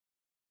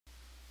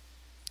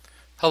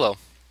Hello,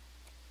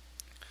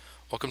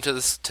 welcome to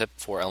this tip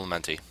for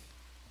Elementi.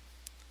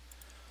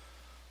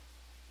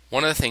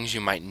 One of the things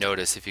you might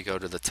notice if you go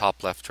to the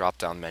top left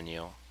drop-down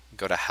menu,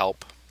 go to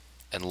Help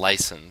and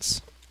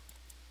License,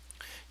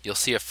 you'll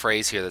see a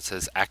phrase here that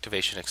says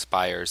activation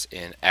expires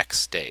in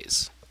X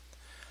days.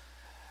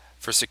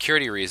 For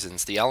security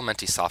reasons, the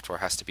Elementi software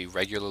has to be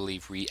regularly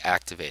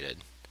reactivated.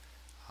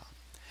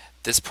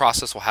 This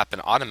process will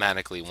happen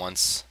automatically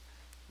once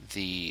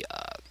the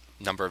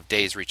number of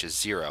days reaches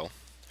 0.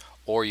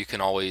 Or you can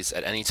always,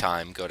 at any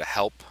time, go to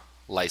Help,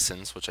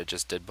 License, which I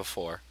just did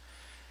before,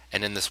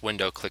 and in this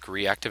window click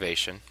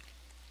Reactivation.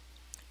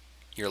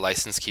 Your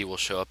license key will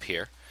show up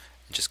here,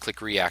 and just click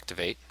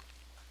Reactivate,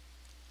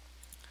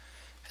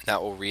 and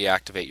that will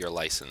reactivate your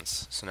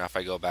license. So now if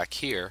I go back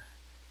here,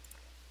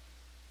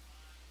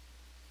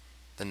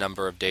 the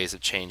number of days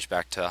have changed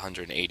back to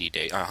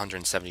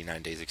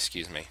 179 days,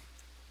 excuse me.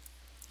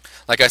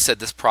 Like I said,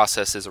 this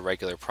process is a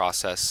regular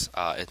process.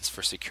 It's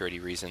for security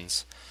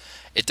reasons.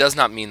 It does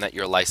not mean that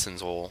your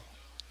license will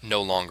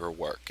no longer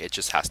work. It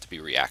just has to be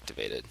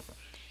reactivated.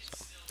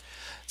 So,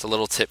 it's a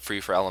little tip for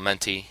you for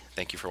Elementi.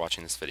 Thank you for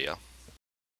watching this video.